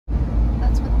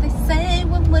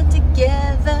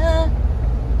together.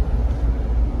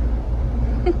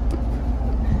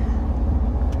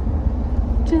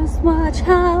 Just watch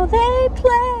how they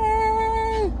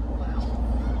play.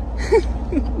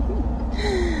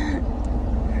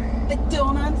 They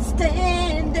don't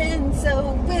understand, and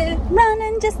so we're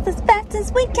running just as fast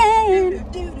as we can.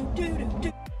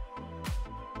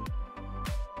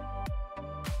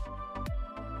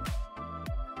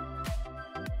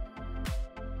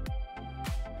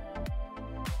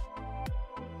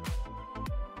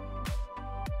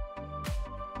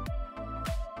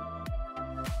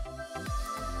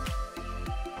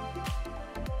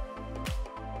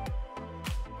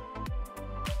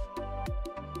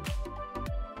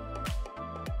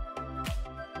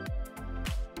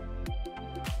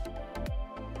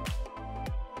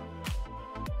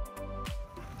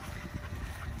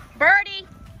 Birdie,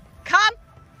 come.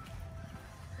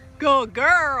 Good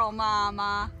girl,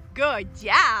 Mama. Good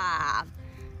job.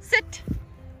 Sit.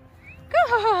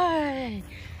 Good.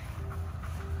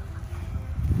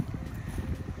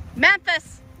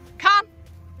 Memphis, come.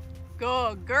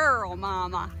 Good girl,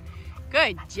 Mama.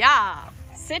 Good job.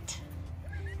 Sit.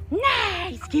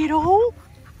 Nice, kiddo.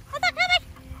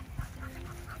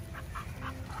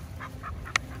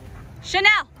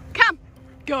 Chanel, come.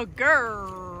 Good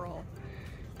girl.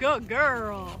 Good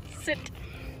girl. Sit.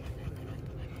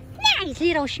 Nice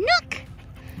little snook.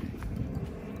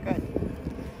 Good.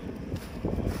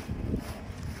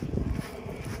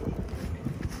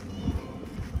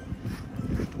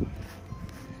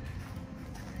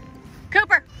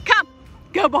 Cooper, come.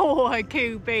 Good boy,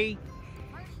 Coopy.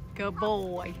 Good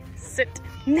boy. Sit.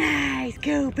 Nice,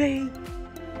 Coopy.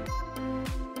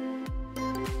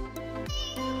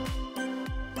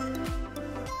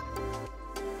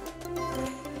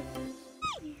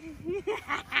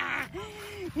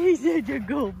 He's such a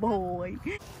good boy.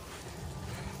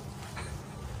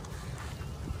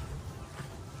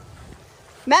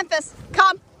 Memphis,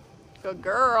 come. Good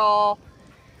girl.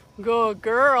 Good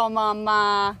girl,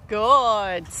 Mama.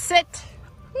 Good. Sit.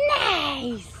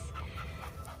 Nice.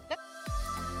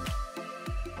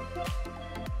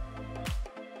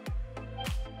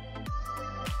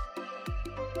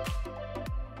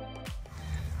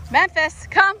 Memphis,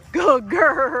 come. Good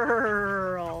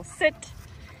girl. Sit.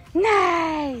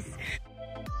 Nice.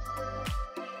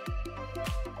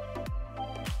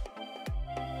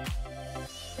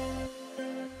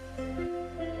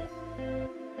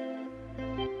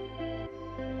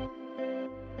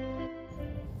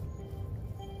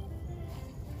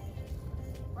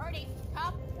 Birdie,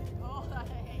 come. Oh,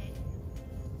 hey.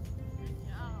 Good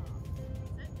job.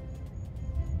 Sit.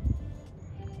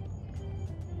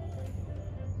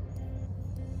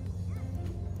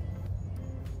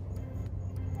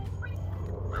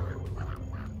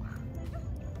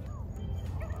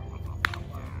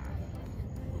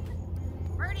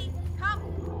 Birdie, come.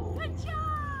 Good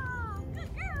job.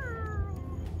 Good girl.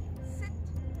 Sit.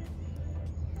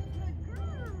 Good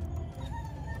girl.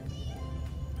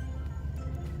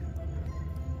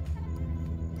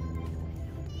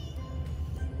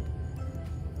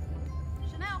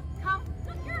 Chanel, come.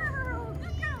 Good girl.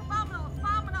 Good girl. Vamonos.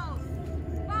 Vamonos.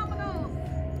 Vamonos.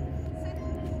 Sit.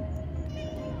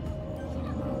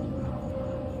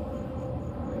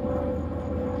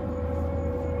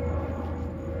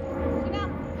 Chanel,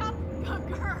 come. Good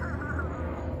girl.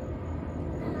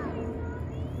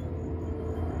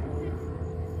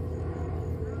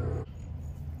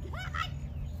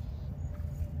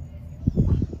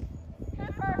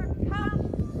 Cooper, come.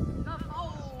 Good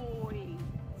boy.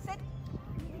 Sit.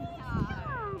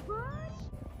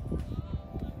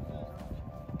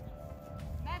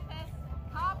 Memphis,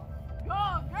 come.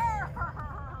 Good girl.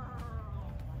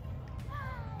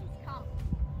 Nice. Come.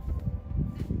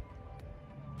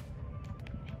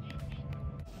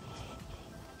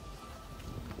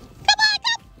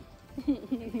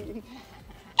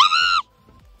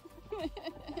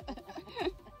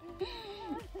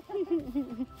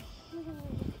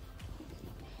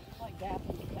 Like that,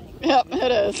 yep,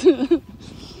 it is.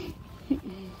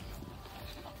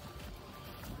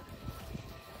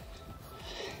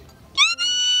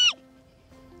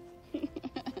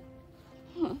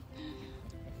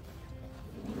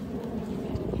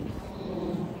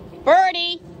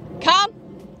 Birdie, come.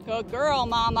 Good girl,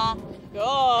 Mama.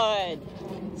 Good.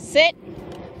 Sit.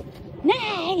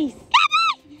 Nice.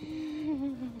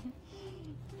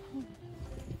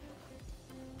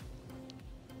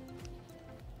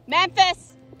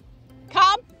 Memphis,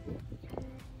 come.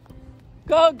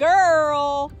 Good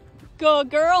girl. Good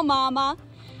girl, Mama.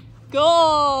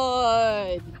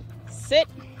 Good. Sit.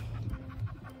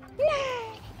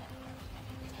 Nice.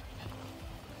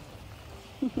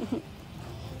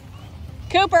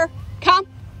 Cooper, come.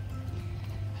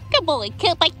 Good boy,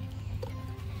 Cooper.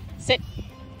 Sit.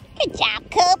 Good job,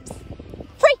 Coops.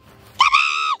 Free.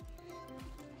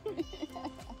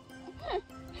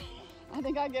 I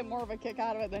think I get more of a kick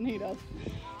out of it than he does.